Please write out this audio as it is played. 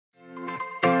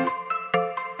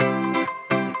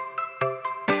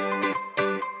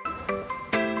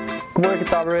Good morning,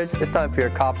 Catawba Ridge. It's time for your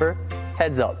Copper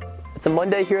Heads Up. It's a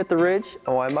Monday here at the Ridge,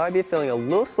 and while I might be feeling a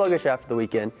little sluggish after the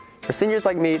weekend, for seniors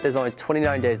like me, there's only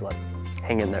 29 days left.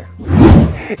 Hang in there.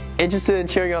 Interested in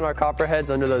cheering on our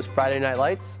Copperheads under those Friday night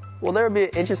lights? Well, there will be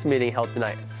an interest meeting held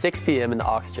tonight at 6 p.m. in the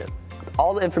Aux Gym, with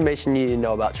all the information you need to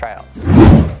know about tryouts.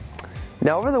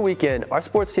 Now, over the weekend, our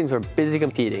sports teams were busy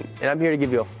competing, and I'm here to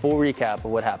give you a full recap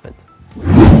of what happened.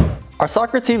 Our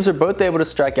soccer teams were both able to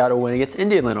strike out a win against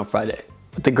Indianland on Friday,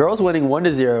 with the girls winning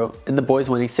 1-0 and the boys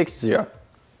winning 6-0.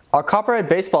 Our Copperhead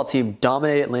baseball team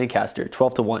dominated Lancaster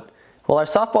 12-1, while our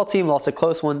softball team lost a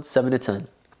close one 7-10.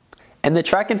 And the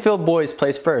track and field boys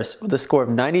placed first with a score of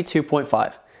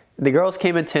 92.5. The girls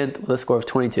came in 10th with a score of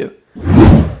 22.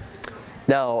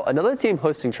 Now, another team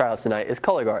hosting tryouts tonight is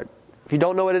Color Guard. If you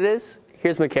don't know what it is,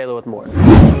 here's Michaela with more.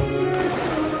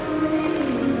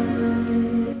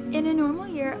 In a normal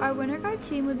year, our winterguard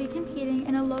team would be competing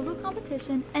in a local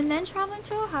competition and then traveling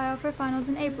to Ohio for finals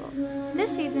in April.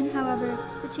 This season, however,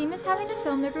 the team is having to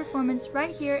film their performance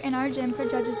right here in our gym for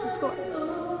judges to score.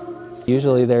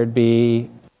 Usually there'd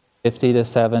be 50 to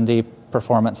 70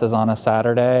 performances on a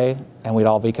Saturday, and we'd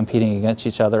all be competing against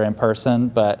each other in person,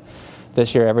 but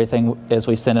this year everything is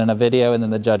we send in a video and then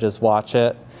the judges watch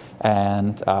it,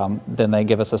 and then they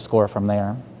give us a score from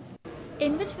there.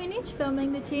 In between each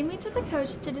filming, the team meets with the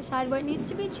coach to decide what needs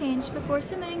to be changed before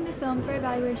submitting the film for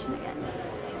evaluation again.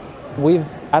 We've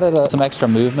added some extra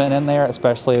movement in there,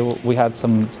 especially we had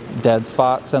some dead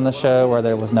spots in the show where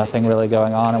there was nothing really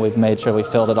going on, and we've made sure we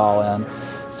filled it all in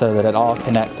so that it all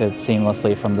connected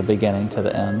seamlessly from the beginning to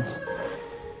the end.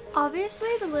 Obviously,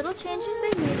 the little changes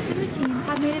they've made to the routine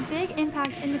have made a big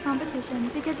impact in the competition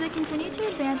because they continue to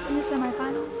advance in the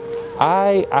semifinals.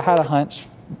 I had a hunch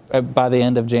by the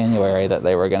end of January that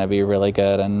they were going to be really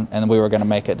good, and we were going to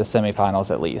make it to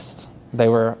semifinals at least.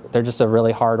 They're just a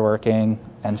really hardworking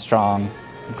and strong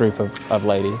group of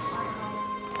ladies.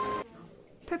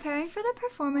 Preparing for the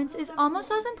performance is almost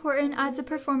as important as the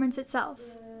performance itself.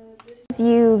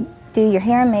 You do your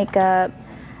hair and makeup,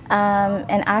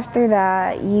 and after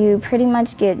that you pretty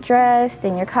much get dressed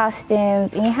in your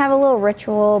costumes, and you have a little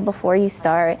ritual before you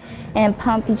start and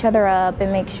pump each other up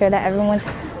and make sure that everyone's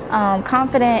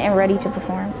confident and ready to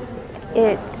perform.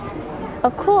 It's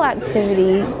a cool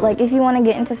activity. Like, if you want to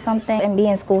get into something and be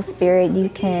in school spirit, you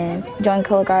can join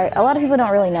Color Guard. A lot of people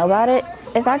don't really know about it.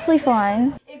 It's actually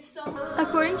fun.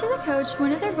 According to the coach,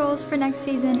 one of their goals for next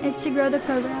season is to grow the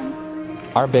program.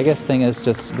 Our biggest thing is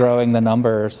just growing the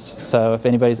numbers. So if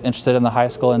anybody's interested in the high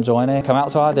school and joining, come out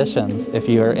to auditions. If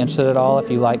you're interested at all,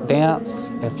 if you like dance,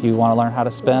 if you want to learn how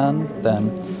to spin, then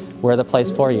we're the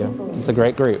place for you. It's a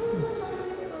great group.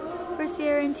 For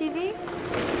CHUS2Ep140,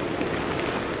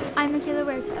 I'm Michaela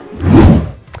Huerta.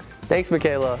 Thanks,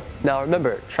 Michaela. Now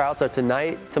remember, tryouts are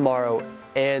tonight, tomorrow,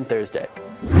 and Thursday.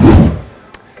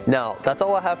 Now, that's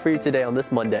all I have for you today on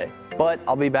this Monday, but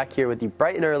I'll be back here with you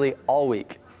bright and early all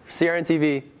week. For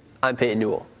CHUS2Ep140, I'm Peyton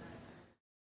Newell.